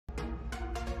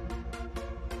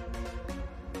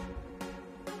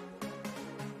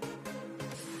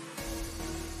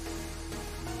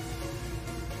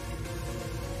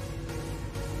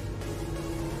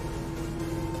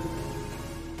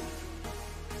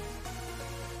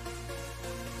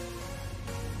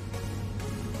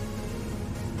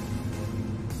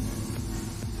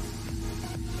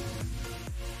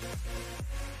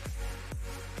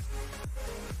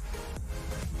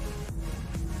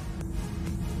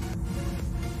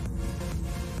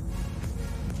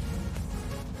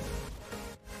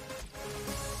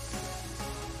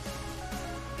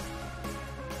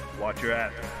Watch your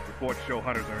ass. Reports show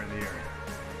hunters are in the area.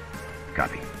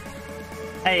 Copy.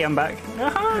 Hey, I'm back.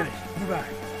 Finish. Move back.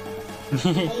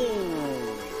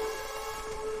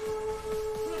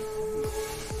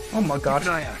 Oh my god.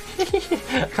 Keep an eye out.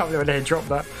 I can't believe I did drop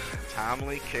that.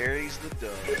 Timely carries the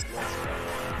dub. Let's go.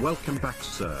 Welcome back,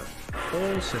 sir.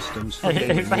 All systems for Hey,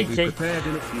 gaming will thank be you. prepared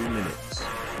in a few minutes.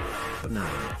 For now,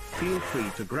 feel free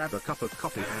to grab a cup of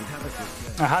coffee and have a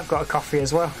good I have got a coffee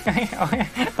as well.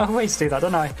 I always do that,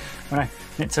 don't I? When I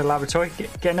get to the laboratory,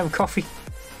 get another coffee.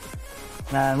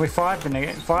 And we're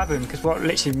vibing because what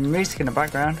literally music in the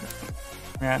background.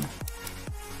 Yeah.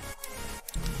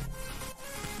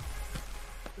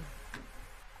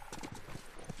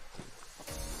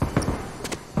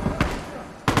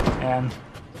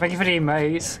 Thank you for the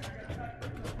emotes.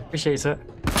 Appreciate it.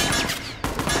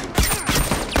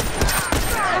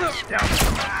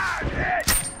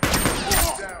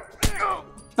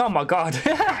 Oh my god.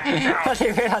 I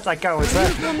didn't realise that guy was there.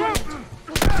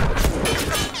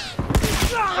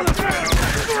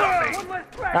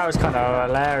 That was kind of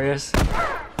hilarious.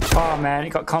 Oh man,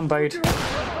 he got comboed.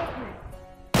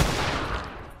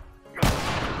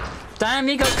 Damn,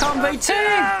 he got comboed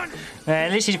too!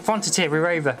 At least he's frontier,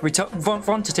 rerover.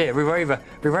 Frontier,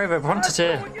 rerover,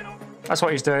 frontier. That's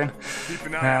what he's doing.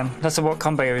 That's what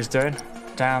combo he was doing.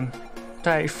 Damn.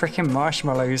 Dirty freaking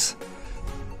marshmallows.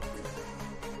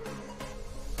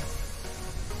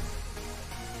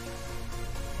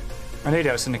 I knew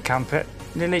that was in the camp pit.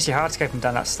 It leaves you hard to get him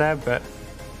down that stair, but.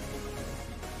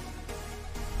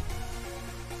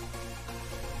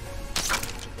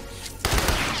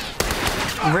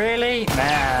 Really?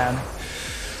 Man.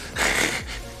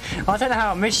 I don't know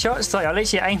how I missed shots though. I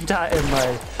literally aimed at him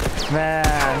though.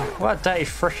 Man, what a dirty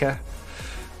fricker.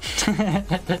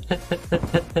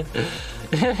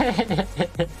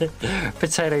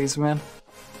 Potatoes, man.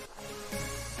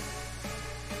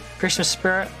 Christmas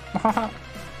spirit.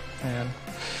 Man.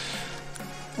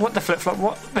 What the flip flop?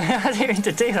 What? I didn't mean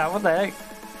to do that. What the heck?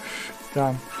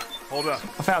 Damn. Hold up.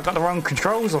 I think I've got the wrong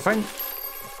controls, I think.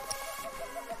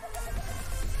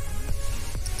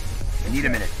 I need a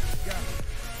minute.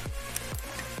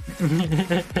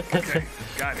 Okay,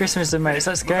 got it. Christmas and mates,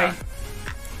 let's go.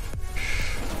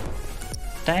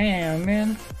 Damn,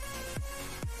 man.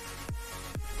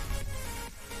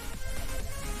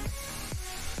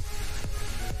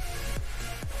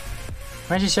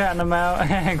 When'd you shouting them out,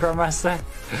 Grandmaster?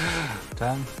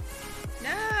 Damn.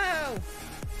 No!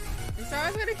 Is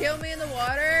Charles gonna kill me in the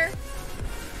water?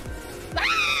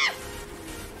 Ah!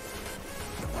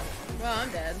 Well, I'm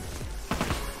dead.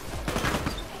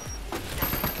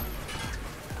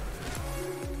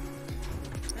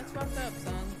 That's fucked up,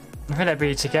 son. I think they'd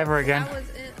be together again. That was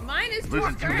mine is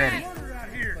Losing too many. Fucked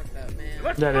up, man.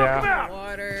 Let's There they knock 'em are. out.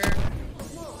 Water.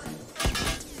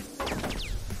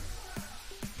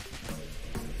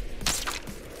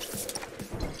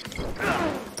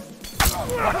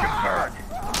 Watch it burn.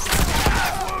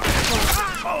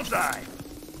 Bullseye.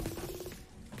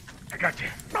 I got you.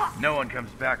 No one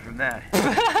comes back from that.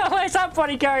 Where's that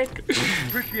body going?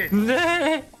 Appreciate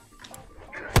it.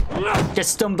 Get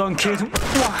stumped on, kid.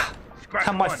 Scratch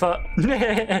And my one. foot.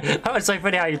 That was so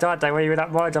funny how you died there when you were in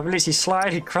that ride. I'm literally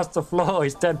sliding across the floor,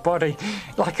 his dead body,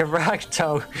 like a rag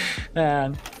doll.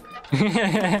 Man.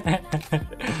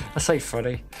 That's so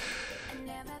funny.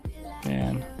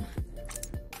 Man.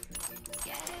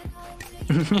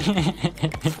 You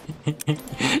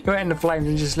went in the flames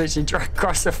and just literally dragged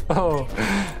across the floor.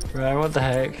 Right, what the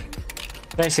heck?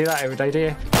 You don't see that every day, do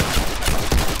you?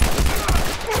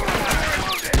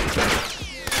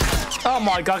 Oh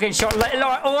my god, getting shot like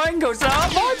all angles.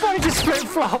 Oh, my body just flip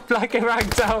flopped like a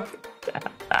ragdoll.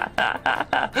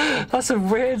 That's some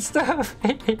weird stuff.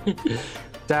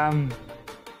 Damn.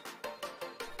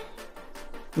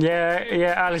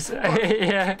 Yeah, Alice.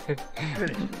 Yeah.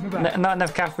 Not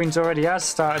enough caffeine's already has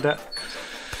started it.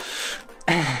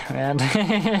 Man.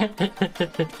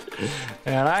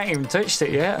 Man, I ain't even touched it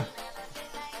yet.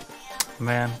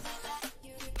 Man.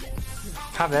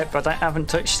 Have it, but I haven't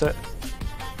touched it.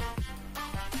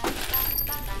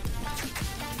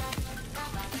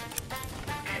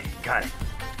 Got it.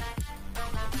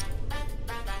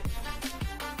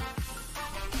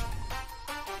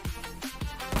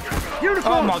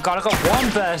 Beautiful. Oh my god, I got one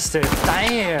bursted.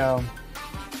 Damn.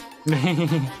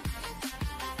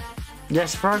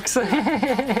 Yes, frogs. Oh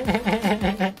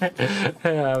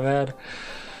man.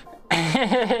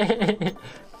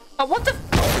 Oh, what the?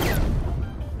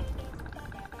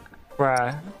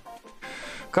 Right.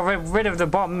 Got rid of the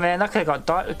bomb, man. I could have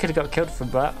got killed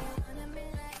from that.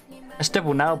 There's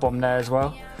double nail bomb there as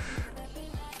well.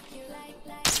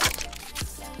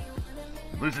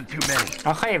 Losing too many.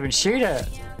 I can't even shoot it.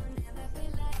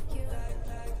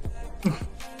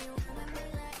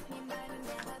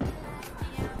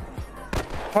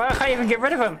 Why I can't even get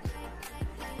rid of him?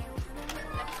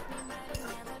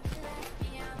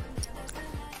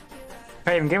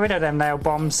 Can't even get rid of them nail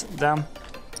bombs. Damn.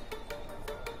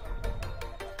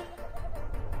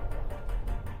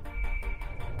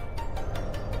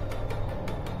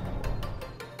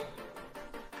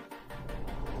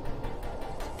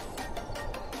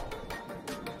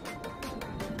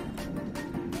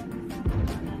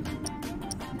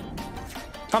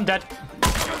 I'm dead.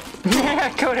 Yeah, I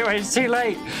caught it when it's too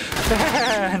late.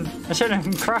 I shouldn't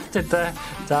have crafted there.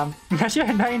 Damn. I should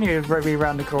have known he would be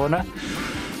around the corner.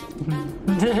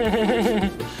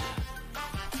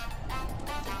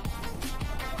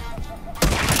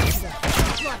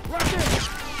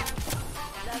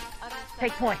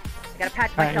 Take point. I gotta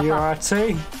patch myself You up. are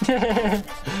too.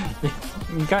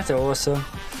 You guys are awesome.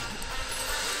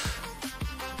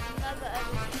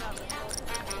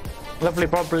 Lovely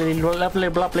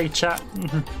bubbly chat.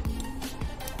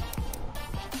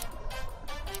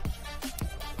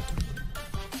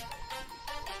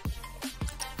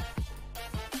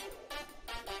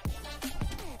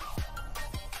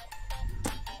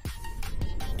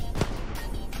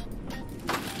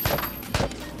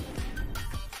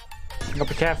 Gotta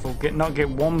be careful, not get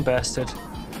one bested.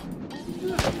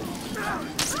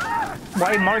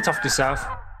 Why you Molotov yourself?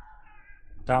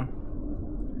 Damn.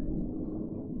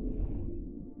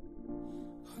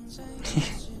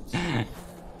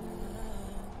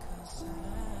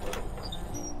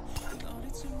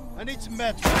 I need some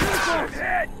meds.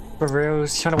 For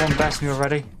reals, trying to one best me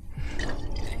already.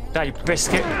 Daddy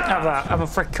biscuit, have that. I'm a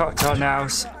frick cocktail now.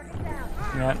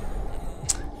 Yeah.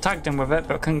 Tagged him with it,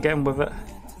 but I couldn't get him with it.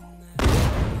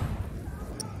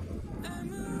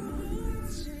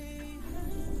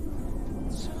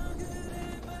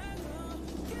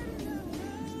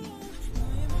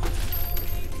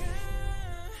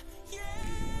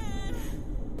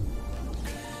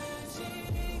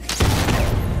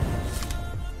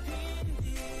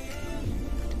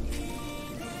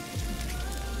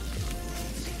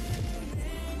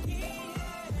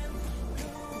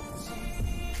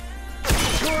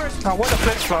 Oh, what a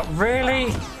flip flop,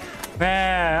 really?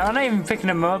 Man, I'm not even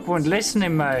picking him up on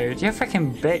listening mode. You're a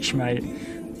freaking bitch, mate.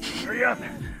 Hurry up!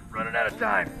 Running out of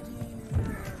time.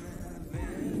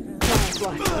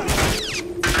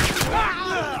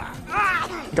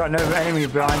 Got another enemy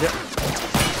behind it.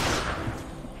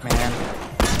 Man.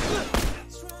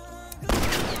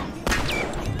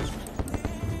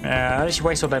 Yeah, I just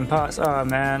waste all them parts. Oh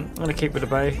man, I'm gonna keep with the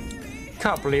bow.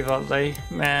 Can't believe that they,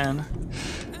 man.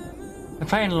 They're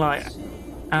playing like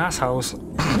assholes.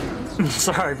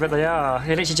 Sorry, but they are.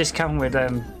 They literally just come with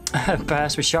a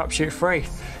burst with sharpshooter 3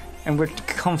 and with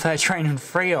combat training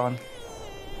 3 on.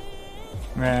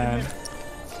 Man.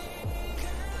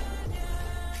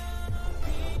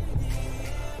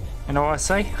 You know what I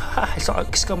say? It's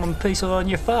like scum and piece on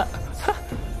your fat.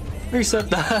 Who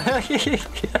said that?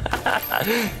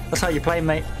 That's how you play,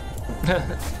 mate.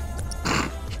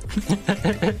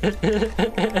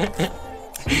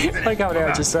 Like how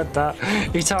I just said that.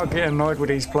 You can't get annoyed with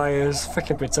these players.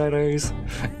 Freaking potatoes.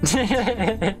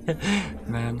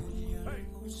 Man.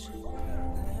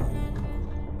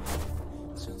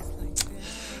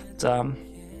 Damn.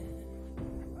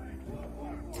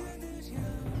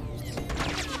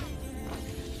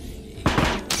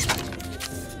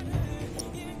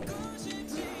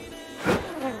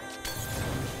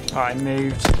 I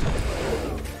moved.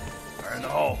 Fire in the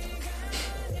hole.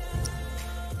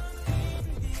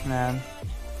 Man.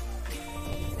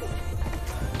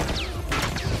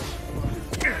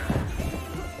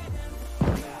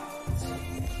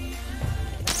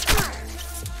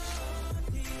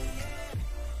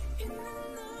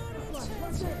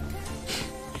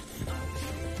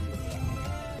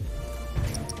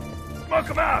 Smoke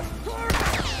him out!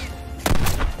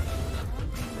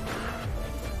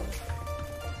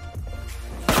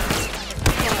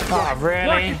 Oh,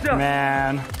 really?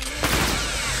 Man.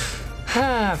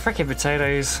 Freaking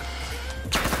potatoes.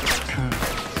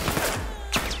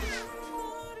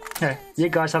 Yeah, you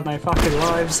guys have no fucking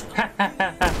lives.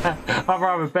 I'd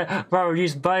rather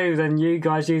use bow than you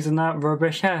guys using that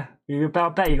rubbish. Yeah, I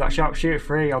bet you got sharpshooter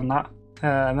 3 on that.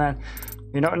 Man,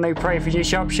 you're not a no prey for your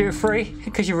sharpshooter 3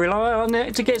 because you rely on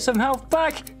it to get some health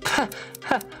back.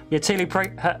 You're TLOU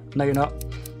prey. No, you're not.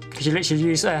 Because you literally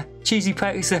use cheesy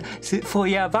pets for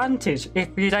your advantage. If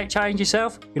you don't change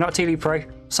yourself, you're not TLOU pro.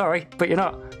 Sorry, but you're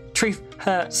not. Truth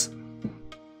hurts.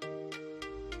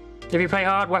 If you play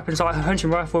hard weapons like hunting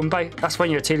rifle and bow, that's when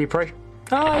you're a TLOU pro.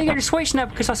 Oh, you get to switch now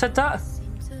because I said that.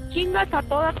 chingas a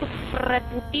toda tu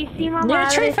reputísima Yeah,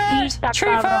 true facts! madrecita, True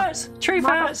cabrón. facts! True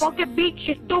facts! Motherfucking bitch,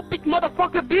 you stupid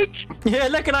motherfucking bitch. Yeah,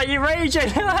 looking at you raging!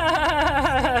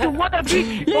 You mother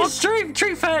bitch. Yes,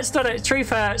 true facts, done it, true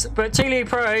facts. But TLOU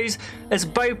pros as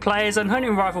bow players and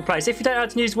hunting rifle players. If you don't know how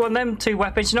to use one of them two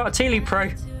weapons, you're not a TLOU pro.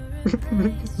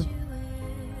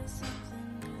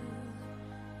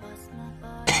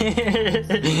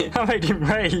 I made him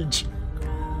rage.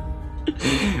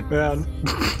 Man.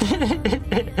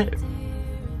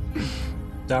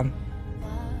 Damn.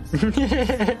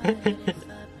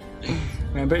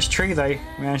 Man, but it's true though.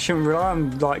 Man, I shouldn't rely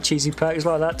on like cheesy perks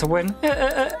like that to win.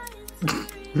 I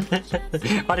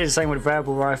did the same with a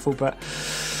variable rifle, but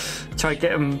try to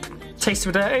get them taste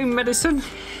with their own medicine.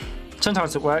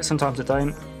 Sometimes it works, sometimes it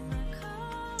don't.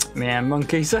 Man,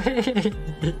 monkeys. Man.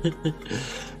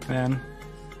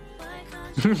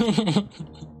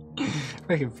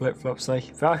 Freaking flip-flops, though.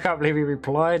 I can't believe he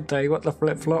replied, though. What the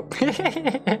flip-flop?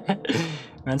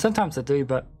 Man, sometimes I do,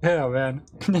 but... Oh, man.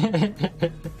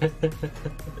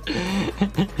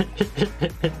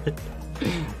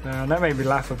 Man, that made me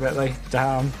laugh a bit, though.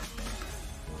 Damn.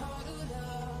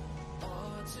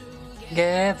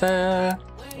 Together.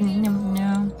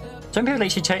 No. Some people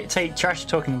actually take trash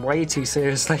talking way too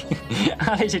seriously.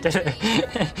 I actually did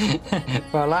it.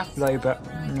 Well, I laughed, though, but...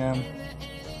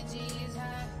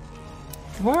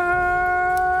 What?